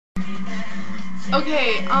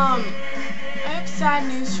Okay, I have sad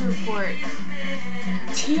news to report.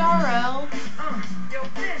 TRL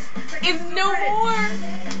is no more.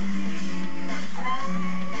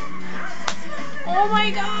 Oh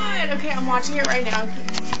my god. Okay, I'm watching it right now.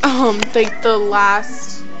 Like the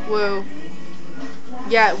last, whoa.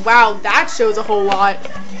 Yeah, wow, that shows a whole lot.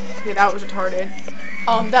 Okay, that was retarded.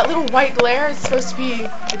 That little white glare is supposed to be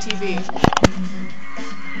the TV.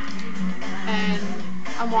 And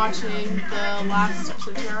I'm watching the last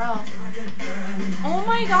episode of TRL. Oh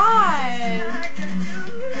my god!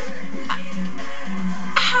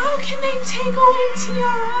 How can they take away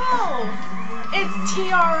TRL? It's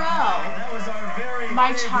TRL.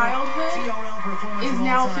 My childhood is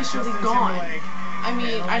now officially gone. I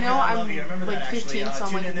mean, I know I'm like 15, so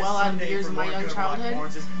I'm like well out of the years of my young childhood,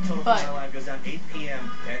 but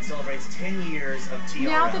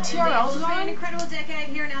now the TRL's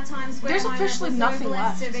gone, there's officially nothing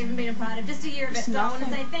left. There's nothing.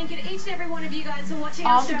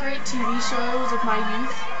 All the great TV shows of my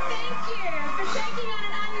youth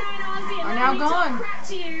are now gone.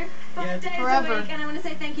 Forever. And I want to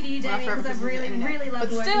say thank you to you, Damien, because I've really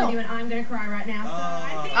loved working with you, and I'm going to cry right now. So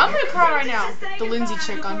I'm going to cry right now. The Lindsay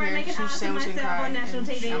chick on here, she's saying she's going to cry. And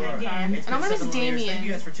I'm going to miss Damien. Thank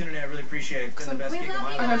you guys for tuning in. I really appreciate it. It's been the best gig of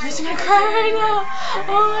my life. I'm just going to cry right now.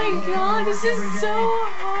 Oh my god, this is so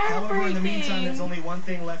heartbreaking. However, in the meantime, there's only one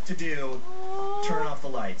thing left to do. Turn off the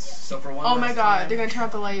lights. So for one oh my god, they're going to turn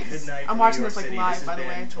off the lights. I'm watching this like live, by the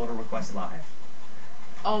way. Total Request Live.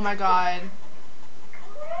 Oh my god.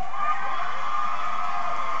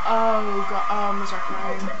 Oh god, I'm gonna start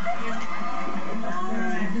crying.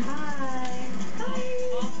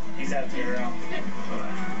 He's out, TRL.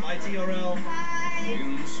 Bye, TRL.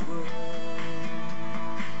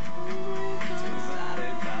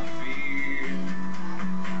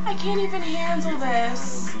 I can't even handle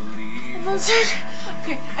this.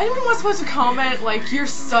 Okay, anyone was supposed to comment like, you're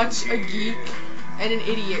such a geek and an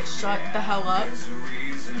idiot, shut the hell up.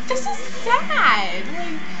 This is sad.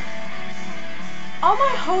 Like, all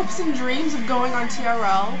my hopes and dreams of going on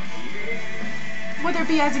TRL, whether it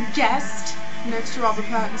be as a guest next to Robert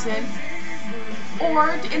Pattinson,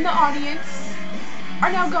 or in the audience,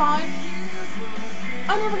 are now gone.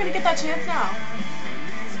 I'm never gonna get that chance now.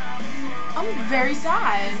 I'm very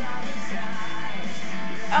sad.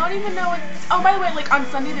 I don't even know what. Oh, by the way, like on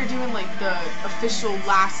Sunday they're doing like the official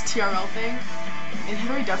last TRL thing, and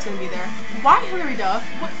Hilary Duff's gonna be there. Why Hilary Duff?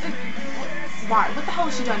 Why? What the hell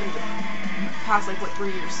has she done in the past, like, what, 3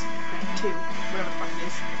 years? 2, whatever the fuck it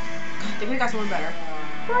is. God, they could've got someone better.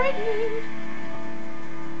 Brittany!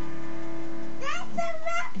 That's a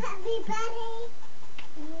wrap, everybody!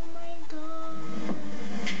 Oh my god.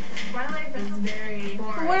 My life is very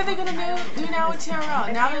boring. What are they gonna do now with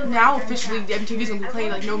TRL? Now officially MTV's gonna be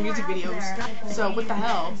playing, like, no music videos. So, what the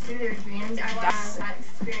hell?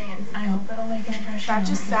 I hope it'll make an impression. That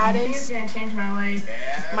just saddens It's gonna change my life.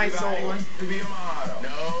 my soul.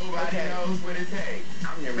 Okay.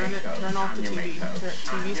 Turn off the TV.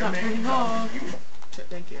 TV's not turning off.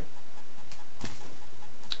 Thank you.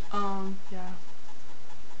 Yeah.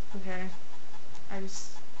 Okay. I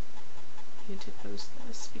just need to post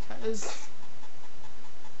this because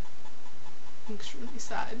I'm extremely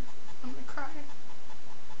sad. I'm gonna cry.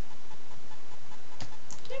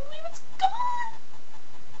 Can't believe it's gone!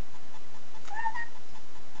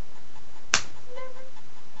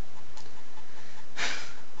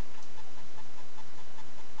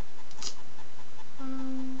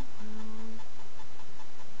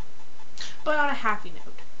 But on a happy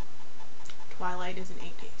note, Twilight is in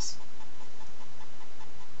 8 days.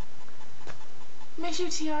 Miss you,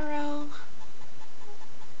 TRL.